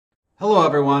Hello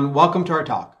everyone, welcome to our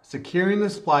talk, Securing the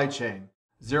Supply Chain,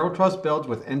 Zero Trust Builds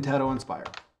with in-toto and SPIRE.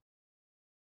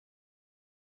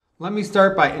 Let me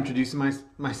start by introducing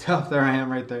myself. There I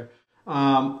am right there.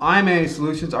 I'm a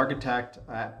solutions architect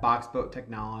at BoxBoat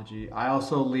Technology. I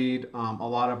also lead a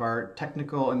lot of our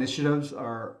technical initiatives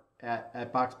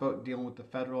at BoxBoat dealing with the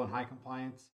federal and high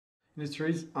compliance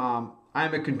industries. I'm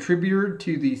a contributor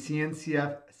to the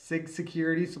CNCF SIG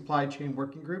Security Supply Chain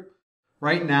Working Group.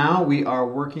 Right now, we are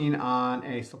working on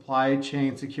a supply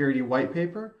chain security white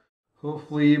paper.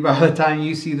 Hopefully, by the time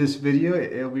you see this video,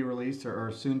 it'll be released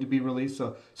or soon to be released.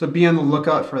 So be on the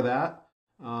lookout for that.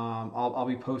 I'll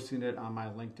be posting it on my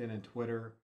LinkedIn and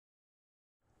Twitter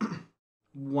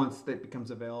once it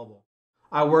becomes available.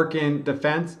 I work in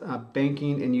defense,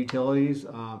 banking, and utilities.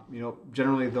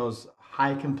 Generally those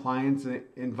high compliance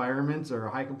environments or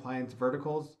high compliance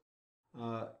verticals.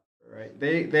 Right.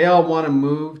 They all want to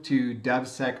move to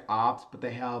DevSecOps, but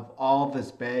they have all of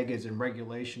this baggage and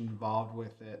regulation involved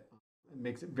with it. It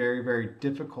makes it very, very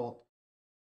difficult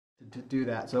to do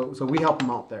that. So we help them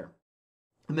out there.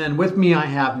 And then with me, I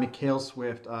have Mikhail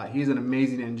Swift. He's an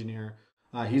amazing engineer.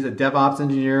 He's a DevOps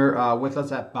engineer with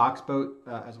us at BoxBoat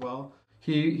as well.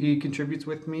 He contributes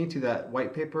with me to that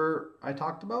white paper I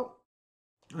talked about.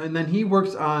 And then he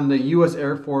works on the U.S.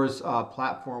 Air Force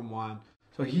Platform 1.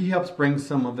 So he helps bring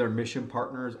some of their mission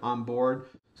partners on board.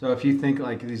 So if you think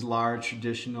like these large,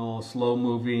 traditional,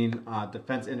 slow-moving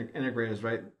defense integrators,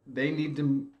 right? They need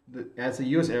to, as the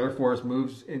U.S. Air Force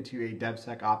moves into a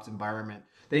DevSecOps environment,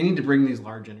 they need to bring these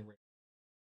large integrators.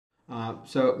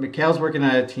 So Mikhail's working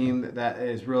at a team that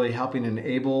is really helping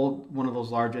enable one of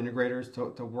those large integrators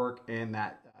to work in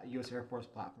that U.S. Air Force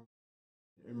platform.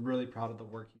 I'm really proud of the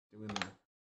work he's doing there.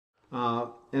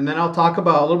 And then I'll talk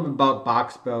about a little bit about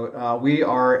BoxBoat. We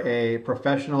are a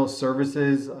professional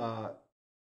services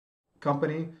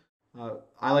company.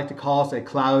 I like to call us a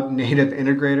cloud native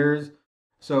integrators.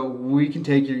 So we can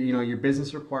take your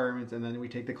business requirements, and then we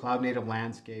take the cloud native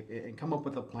landscape and come up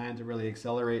with a plan to really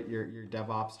accelerate your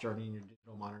DevOps journey and your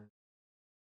digital modernization.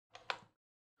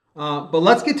 But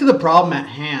let's get to the problem at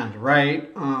hand, right?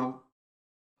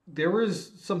 There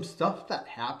was some stuff that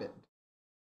happened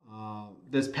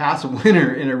this past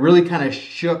winter, and it really kind of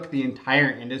shook the entire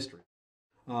industry.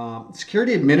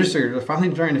 Security administrators are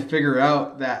finally trying to figure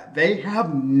out that they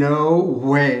have no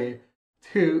way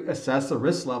to assess the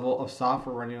risk level of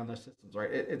software running on their systems, right?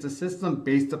 It's a system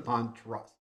based upon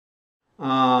trust.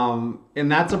 And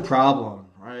that's a problem,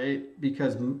 right?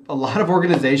 Because a lot of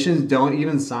organizations don't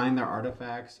even sign their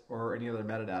artifacts or any other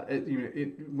metadata.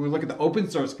 When we look at the open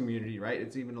source community, right,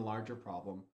 it's even a larger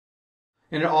problem.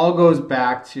 And it all goes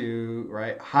back to,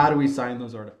 right, how do we sign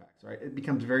those artifacts, right? It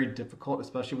becomes very difficult,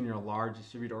 especially when you're a large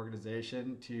distributed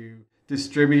organization, to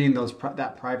distributing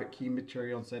that private key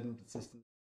material and setting the system.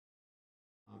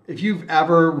 If you've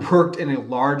ever worked in a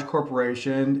large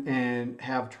corporation and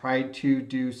have tried to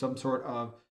do some sort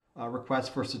of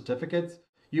request for certificates,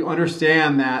 you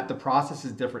understand that the process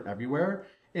is different everywhere,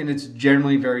 and it's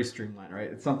generally very streamlined, right?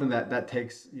 It's something that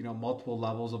takes multiple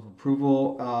levels of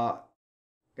approval.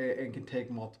 It can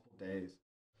take multiple days.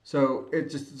 So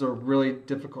it just is a really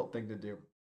difficult thing to do.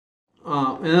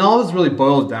 And all this really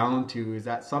boils down to is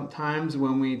that sometimes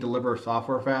when we deliver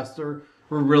software faster,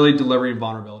 we're really delivering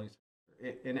vulnerabilities.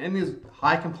 And in these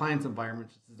high compliance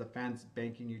environments, such as defense,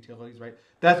 banking, utilities, right?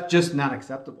 That's just not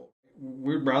acceptable.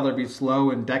 We'd rather be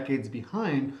slow and decades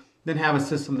behind than have a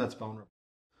system that's vulnerable.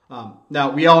 Now,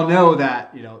 we all know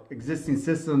that existing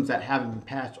systems that haven't been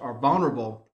patched are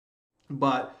vulnerable,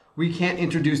 but we can't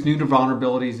introduce new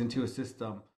vulnerabilities into a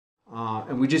system,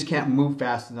 and we just can't move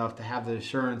fast enough to have the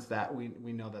assurance that we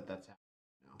know that that's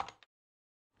happening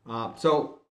now.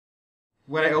 So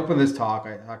when I opened this talk,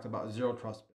 I talked about zero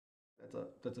trust.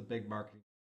 That's a big marketing,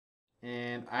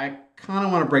 and I kind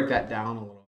of want to break that down a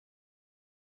little.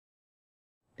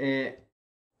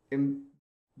 And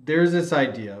there's this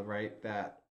idea, right,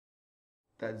 that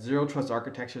zero trust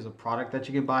architecture is a product that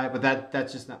you can buy, but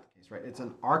that's just not the case, right? It's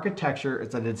an architecture,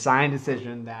 it's a design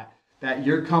decision that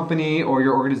your company or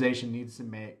your organization needs to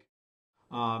make.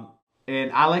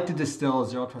 And I like to distill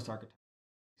zero trust architecture.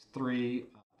 Three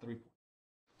points.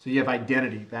 So you have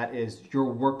identity, that is your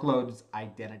workload's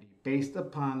identity, based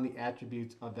upon the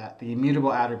attributes of that, the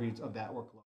immutable attributes of that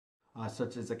workload,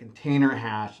 such as a container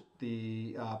hash,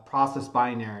 the process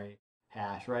binary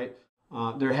hash, right?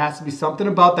 There has to be something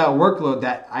about that workload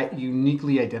that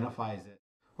uniquely identifies it,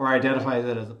 or identifies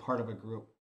it as a part of a group.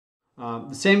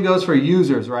 The same goes for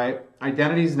users, right?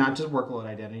 Identity is not just workload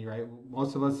identity, right?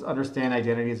 Most of us understand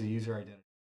identity as a user identity.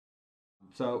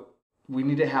 So we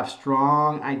need to have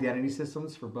strong identity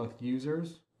systems for both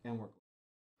users and workloads.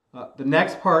 The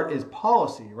next part is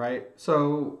policy, right?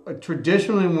 So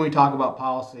traditionally when we talk about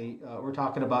policy, we're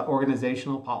talking about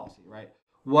organizational policy, right?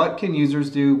 What can users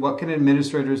do? What can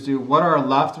administrators do? What are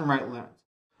left and right limits?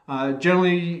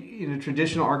 Generally, in a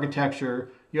traditional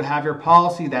architecture, you'll have your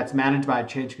policy that's managed by a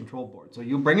change control board. So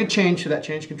you'll bring a change to that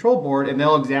change control board, and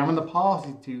they'll examine the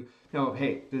policy to know,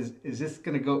 hey, is this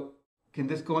going to go? Can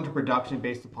this go into production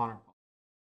based upon our policy?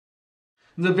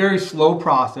 It's a very slow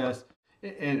process,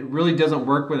 and it really doesn't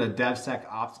work with a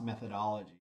DevSecOps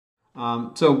methodology.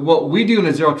 So what we do in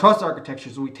a zero trust architecture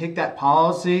is we take that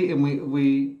policy and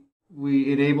we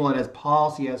enable it as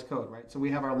policy as code, right? So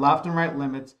we have our left and right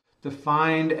limits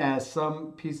defined as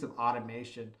some piece of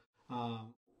automation.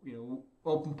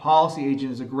 Open Policy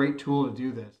Agent is a great tool to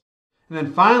do this. And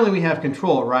then finally, we have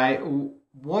control, right?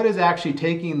 What is actually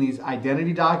taking these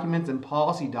identity documents and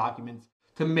policy documents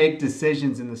to make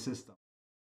decisions in the system?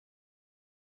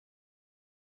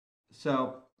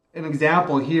 So an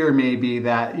example here may be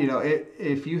that,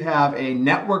 if you have a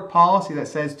network policy that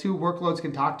says two workloads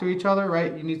can talk to each other,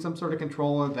 right? You need some sort of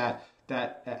controller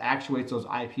that actuates those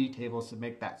IP tables to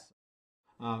make that.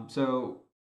 So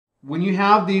when you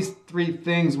have these three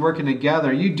things working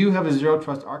together, you do have a zero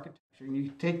trust architecture. And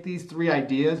you take these three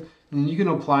ideas and you can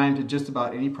apply them to just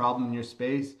about any problem in your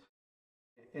space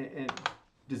and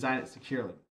design it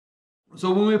securely.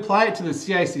 So when we apply it to the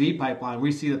CI/CD pipeline,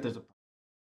 we see that there's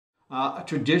a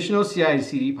traditional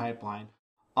CI/CD pipeline.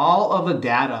 All of the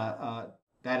data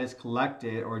that is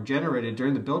collected or generated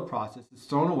during the build process is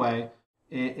thrown away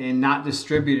and not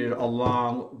distributed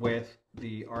along with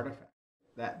the artifact.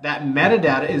 That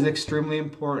metadata is extremely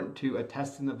important to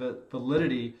attesting the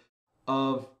validity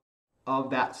of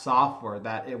that software,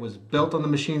 that it was built on the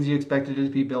machines you expected it to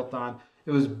be built on.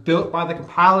 It was built by the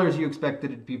compilers you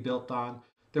expected it to be built on.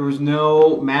 There was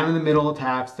no man-in-the-middle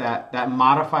attacks that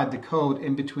modified the code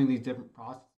in between these different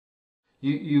processes.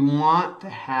 You want to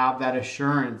have that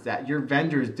assurance that your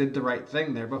vendors did the right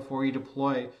thing there before you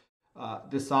deploy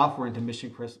the software into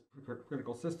mission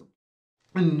critical systems.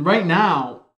 And right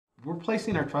now, we're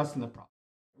placing our trust in the process.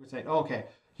 We're saying, okay,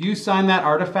 you signed that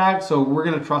artifact, so we're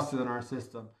going to trust it in our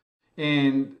system.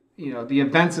 And the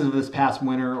events of this past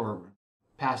winter or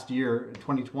past year, in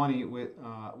 2020, with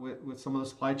some of the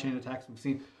supply chain attacks we've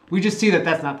seen, we just see that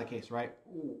that's not the case, right?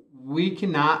 We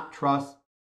cannot trust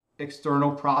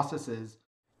external processes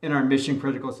in our mission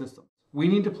critical systems. We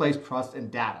need to place trust in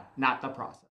data, not the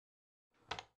process.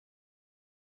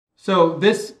 So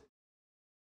this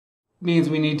means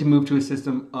we need to move to a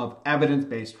system of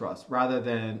evidence-based trust rather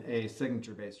than a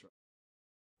signature-based trust.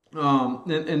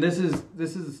 And this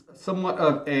is somewhat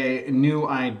of a new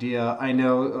idea. I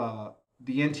know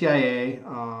the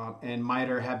NTIA and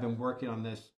MITRE have been working on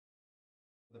this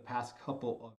for the past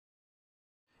couple of.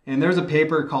 And there's a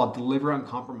paper called "Deliver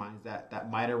Uncompromised"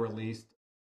 that MITRE released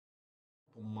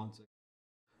a couple months ago,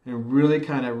 and really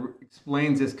kind of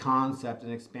explains this concept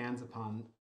and expands upon.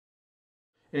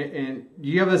 And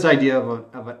you have this idea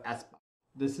of an SBOM.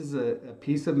 This is a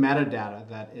piece of metadata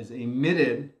that is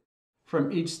emitted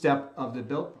from each step of the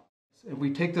build process. And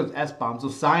we take those SBOMs,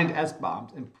 those signed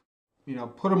SBOMs, and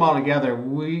put them all together.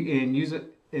 And use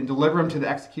it and deliver them to the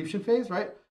execution phase,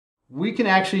 right? We can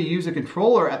actually use a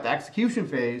controller at the execution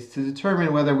phase to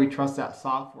determine whether we trust that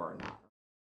software or not.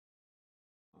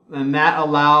 And that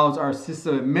allows our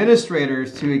system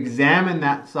administrators to examine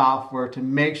that software to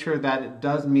make sure that it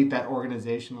does meet that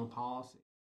organizational policy.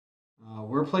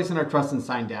 We're placing our trust in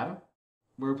signed data.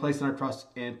 We're placing our trust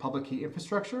in public key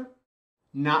infrastructure,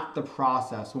 not the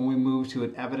process when we move to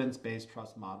an evidence-based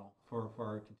trust model for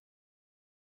our.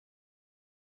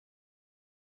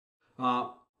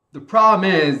 The problem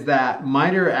is that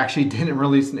MITRE actually didn't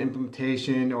release an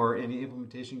implementation or any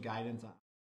implementation guidance on it.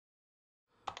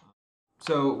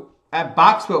 So at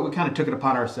BoxBoat, we kind of took it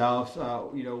upon ourselves.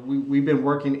 We've been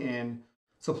working in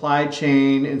supply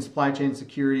chain and supply chain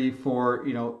security for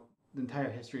the entire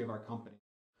history of our company.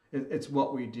 It's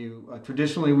what we do.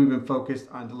 Traditionally, we've been focused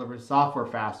on delivering software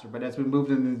faster, but as we moved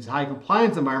into these high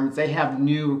compliance environments, they have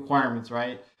new requirements,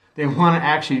 right? They want to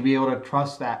actually be able to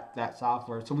trust that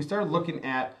software. So we started looking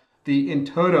at the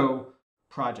in-toto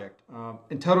project.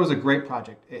 In-toto is a great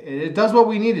project. It does what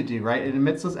we need to do, right? It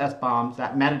emits those SBOMs,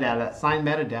 that metadata, that signed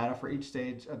metadata for each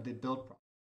stage of the build process.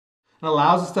 It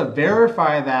allows us to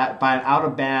verify that by an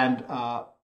out-of-band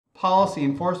policy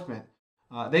enforcement.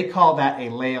 They call that a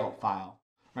layout file,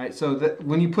 right? So that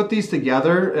when you put these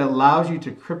together, it allows you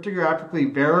to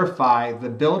cryptographically verify the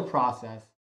build process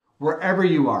wherever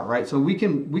you are, right? So we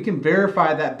can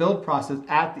verify that build process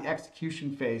at the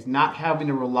execution phase, not having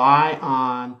to rely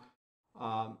on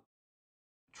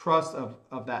trust of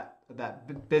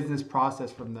that business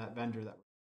process from that vendor.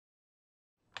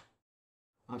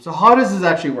 So how does this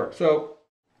actually work? So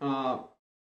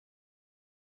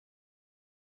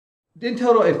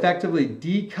in-toto effectively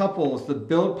decouples the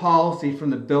build policy from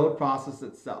the build process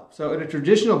itself. So in a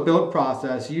traditional build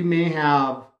process, you may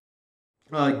have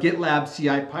a GitLab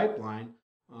CI pipeline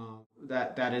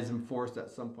that is enforced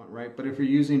at some point, right? But if you're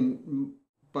using,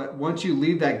 but once you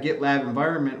leave that GitLab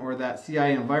environment or that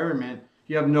CI environment,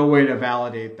 you have no way to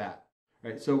validate that,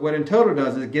 right? So what in-toto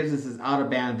does is it gives us this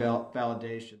out-of-band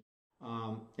validation.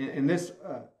 In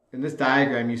this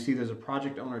diagram, you see there's a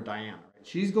project owner, Diana.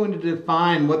 She's going to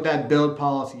define what that build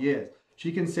policy is.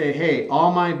 She can say, hey,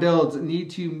 all my builds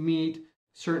need to meet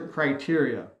certain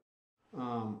criteria.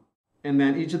 And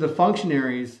then each of the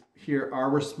functionaries here are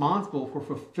responsible for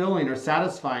fulfilling or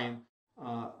satisfying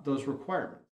those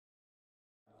requirements.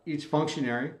 Each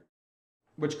functionary,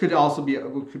 which could also be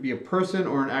a person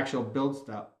or an actual build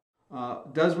step,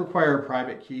 does require a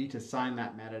private key to sign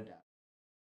that metadata,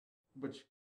 which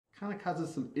kind of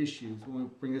causes some issues when we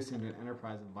bring this into an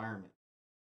enterprise environment.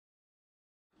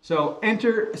 So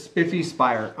enter SPIFFE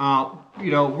SPIRE.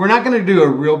 We're not going to do a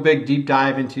real big deep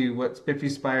dive into what SPIFFE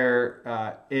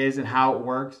SPIRE is and how it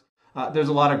works. There's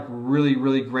a lot of really,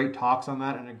 really great talks on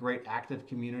that and a great active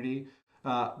community.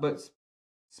 But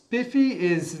SPIFFE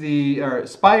is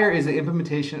SPIRE is the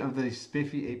implementation of the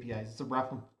SPIFFE APIs. It's a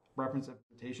reference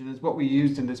implementation. It's what we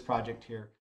used in this project here.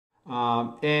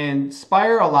 And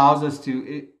SPIRE allows us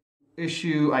to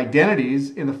issue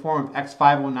identities in the form of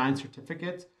X509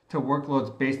 certificates to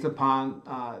workloads based upon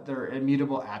their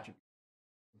immutable attributes,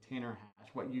 container hash,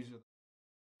 what user,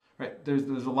 right?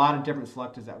 There's a lot of different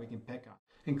selectives that we can pick on,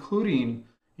 including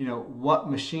what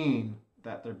machine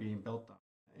that they're being built on.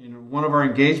 In one of our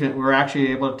engagement, we were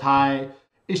actually able to tie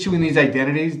issuing these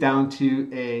identities down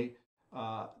to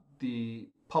the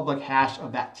public hash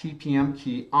of that TPM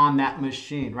key on that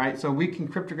machine, right? So we can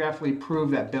cryptographically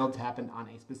prove that builds happened on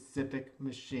a specific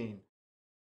machine.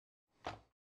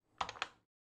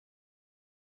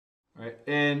 Right,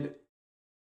 and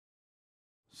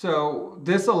so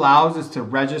this allows us to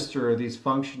register these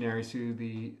functionaries through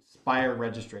the SPIRE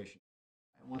registration.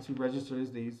 And once we register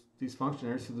these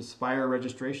functionaries through the SPIRE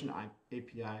registration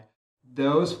API,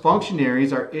 those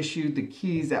functionaries are issued the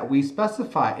keys that we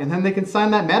specify, and then they can sign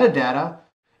that metadata,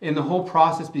 and the whole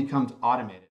process becomes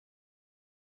automated.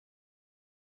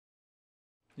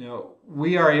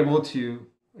 We are able to,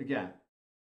 again,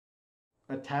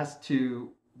 attest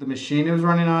to the machine it was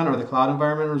running on or the cloud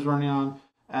environment it was running on,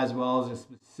 as well as a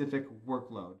specific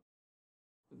workload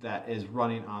that is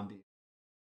running on these.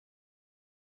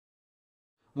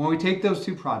 When we take those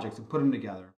two projects and put them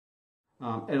together,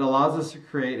 it allows us to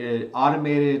create an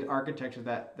automated architecture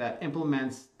that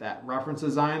implements that reference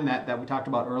design that we talked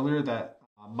about earlier, that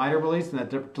MITRE release and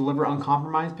that deliver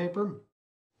uncompromised paper.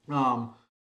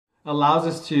 Allows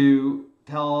us to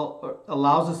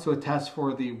attest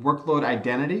for the workload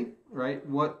identity, right?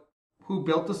 Who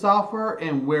built the software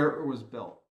and where it was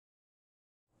built.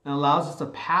 And allows us to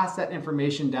pass that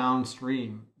information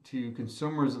downstream to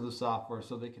consumers of the software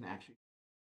so they can actually.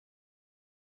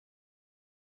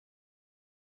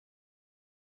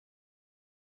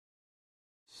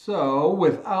 So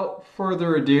without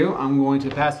further ado, I'm going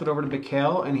to pass it over to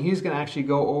Mikhail, and he's going to actually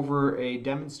go over a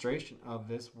demonstration of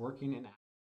this working in action.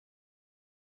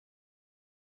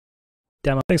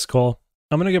 Demo. Thanks, Cole.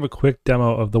 I'm going to give a quick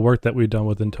demo of the work that we've done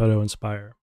with in-toto and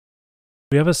SPIRE.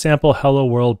 We have a sample Hello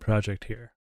World project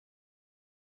here.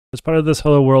 As part of this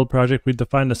Hello World project, we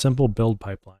defined a simple build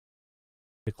pipeline.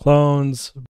 It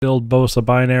clones, builds both a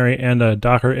binary and a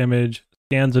Docker image,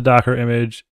 scans a Docker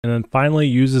image, and then finally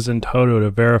uses in-toto to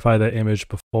verify that image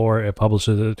before it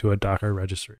publishes it to a Docker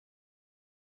registry.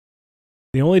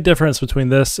 The only difference between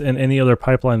this and any other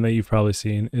pipeline that you've probably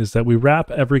seen is that we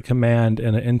wrap every command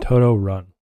in an in-toto run.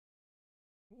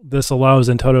 This allows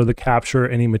in-toto to capture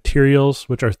any materials,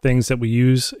 which are things that we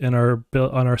use in on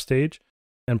our stage,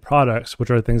 and products,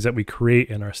 which are things that we create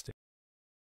in our stage.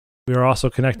 We are also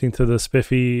connecting to the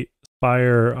SPIFFE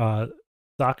SPIRE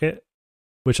socket,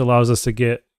 which allows us to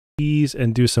get keys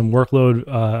and do some workload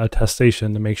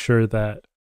attestation to make sure that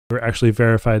we're actually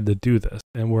verified to do this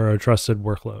and we're a trusted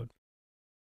workload.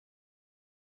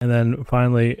 And then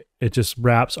finally, it just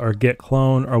wraps our git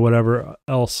clone or whatever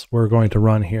else we're going to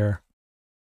run here.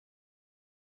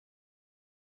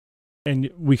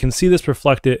 And we can see this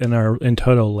reflected in our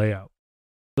in-toto layout.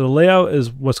 So the layout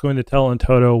is what's going to tell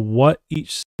in-toto what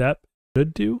each step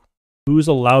should do, who's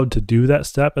allowed to do that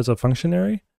step as a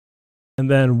functionary, and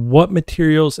then what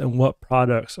materials and what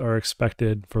products are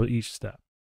expected for each step.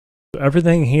 So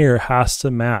everything here has to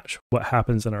match what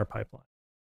happens in our pipeline.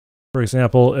 For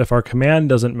example, if our command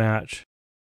doesn't match,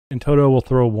 in-toto will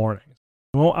throw warnings.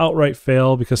 It won't outright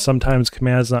fail because sometimes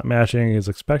commands not matching is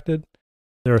expected.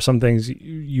 There are some things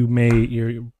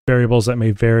your variables that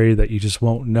may vary that you just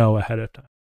won't know ahead of time.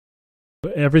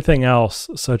 But everything else,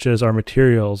 such as our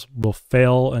materials, will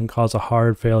fail and cause a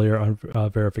hard failure on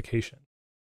verification.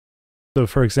 So,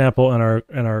 for example, in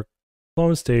our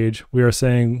clone stage, we are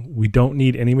saying we don't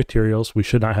need any materials. We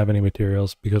should not have any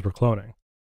materials because we're cloning.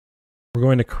 We're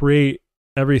going to create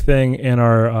everything in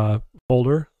our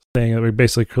folder, saying that we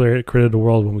basically created a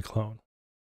world when we clone.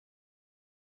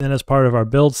 Then as part of our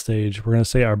build stage, we're going to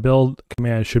say our build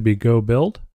command should be go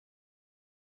build.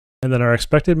 And then our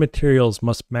expected materials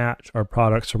must match our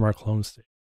products from our clone stage.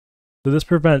 So this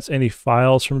prevents any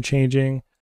files from changing,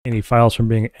 any files from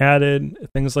being added,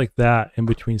 things like that in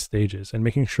between stages, and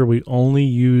making sure we only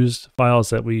use files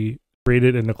that we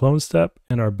created in the clone step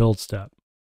and our build step.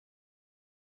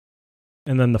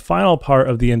 And then the final part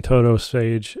of the in-toto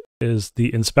stage is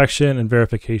the inspection and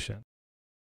verification.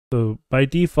 So by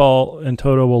default,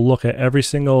 in-toto will look at every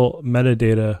single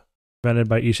metadata presented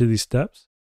by each of these steps,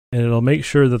 and it'll make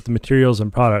sure that the materials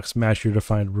and products match your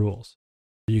defined rules.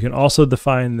 You can also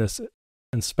define this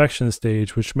inspection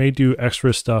stage, which may do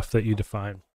extra stuff that you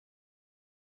define.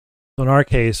 So in our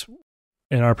case,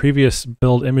 in our previous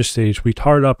build image stage, we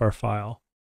tarred up our file,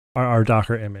 our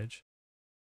Docker image.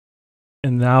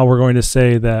 And now we're going to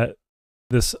say that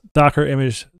this Docker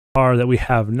image tar that we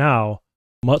have now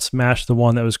must match the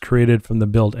one that was created from the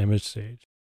build image stage.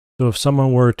 So if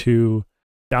someone were to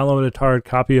download a tarred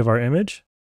copy of our image,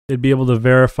 they'd be able to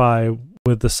verify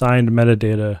with the signed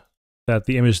metadata that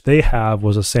the image they have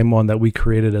was the same one that we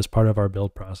created as part of our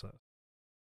build process.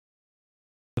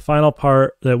 The final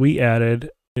part that we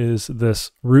added is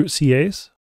this root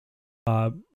CAs.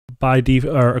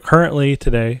 Currently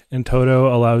today,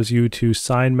 in-toto allows you to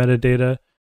sign metadata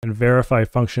and verify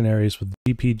functionaries with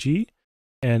GPG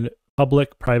and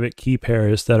public-private key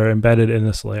pairs that are embedded in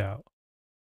this layout.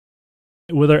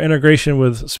 With our integration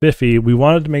with SPIFFE, we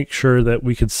wanted to make sure that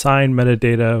we could sign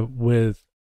metadata with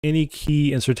any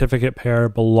key and certificate pair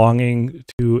belonging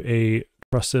to a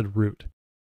trusted root.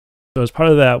 So as part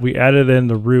of that, we added in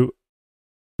the root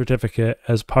certificate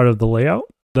as part of the layout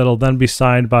that'll then be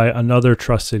signed by another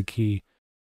trusted key,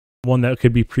 one that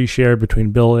could be pre-shared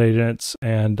between build agents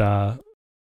and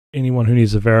anyone who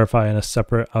needs to verify in a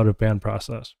separate out-of-band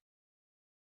process.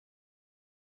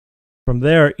 From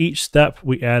there, each step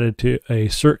we added to a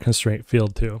cert constraint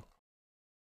field to.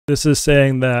 This is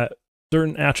saying that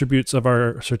certain attributes of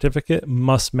our certificate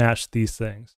must match these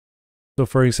things. So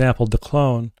for example, to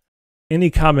clone, any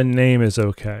common name is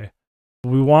okay.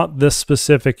 We want this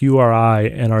specific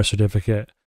URI in our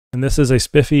certificate. And this is a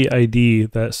SPIFFE ID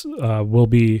that will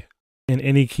be in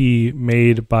any key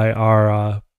made by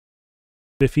our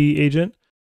SPIFFE agent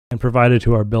and provided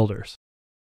to our builders.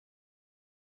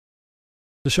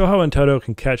 To show how in-toto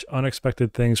can catch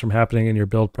unexpected things from happening in your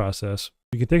build process,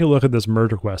 we can take a look at this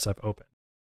merge request I've opened.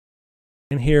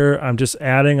 In here, I'm just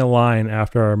adding a line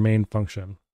after our main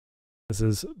function. This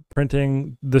is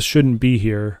printing, this shouldn't be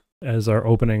here as our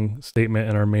opening statement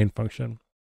in our main function.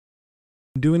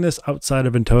 I'm doing this outside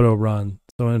of in-toto run,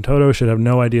 so in-toto should have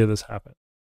no idea this happened.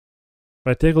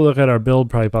 If I take a look at our build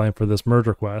pipeline for this merge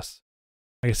request,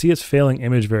 I can see it's failing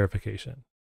image verification.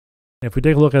 And if we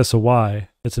take a look as to why,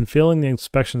 it's in failing the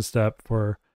inspection step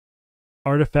for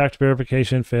artifact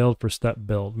verification failed for step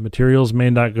build. Materials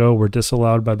main.go were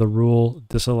disallowed by the rule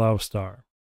disallow star.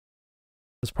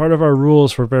 As part of our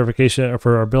rules for verification or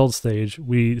for our build stage,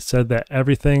 we said that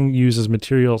everything used as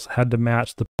materials had to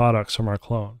match the products from our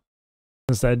clone.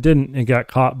 Since that didn't, it got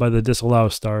caught by the disallow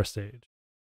star stage.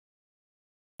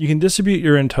 You can distribute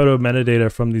your in-toto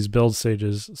metadata from these build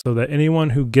stages so that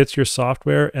anyone who gets your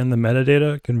software and the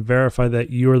metadata can verify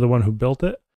that you are the one who built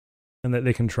it and that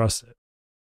they can trust it.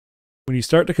 When you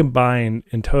start to combine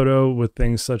in-toto with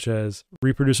things such as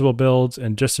reproducible builds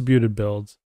and distributed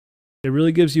builds, it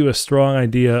really gives you a strong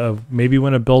idea of maybe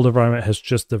when a build environment has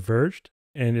just diverged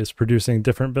and is producing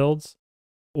different builds,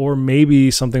 or maybe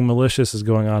something malicious is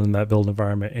going on in that build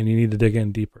environment and you need to dig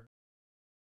in deeper.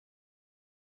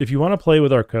 If you want to play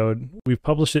with our code, we've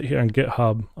published it here on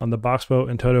GitHub on the BoxBoat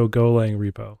in-toto Golang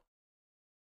repo.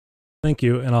 Thank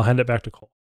you, and I'll hand it back to Cole.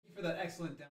 Thank you for that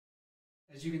excellent demo.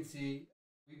 As you can see,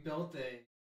 we built a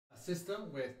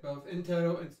system with both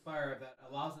in-toto and SPIRE that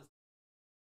allows us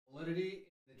validity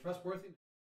and the trustworthiness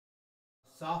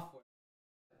of software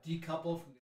decoupled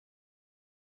from the.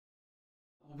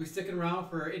 We'll be sticking around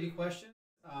for any questions.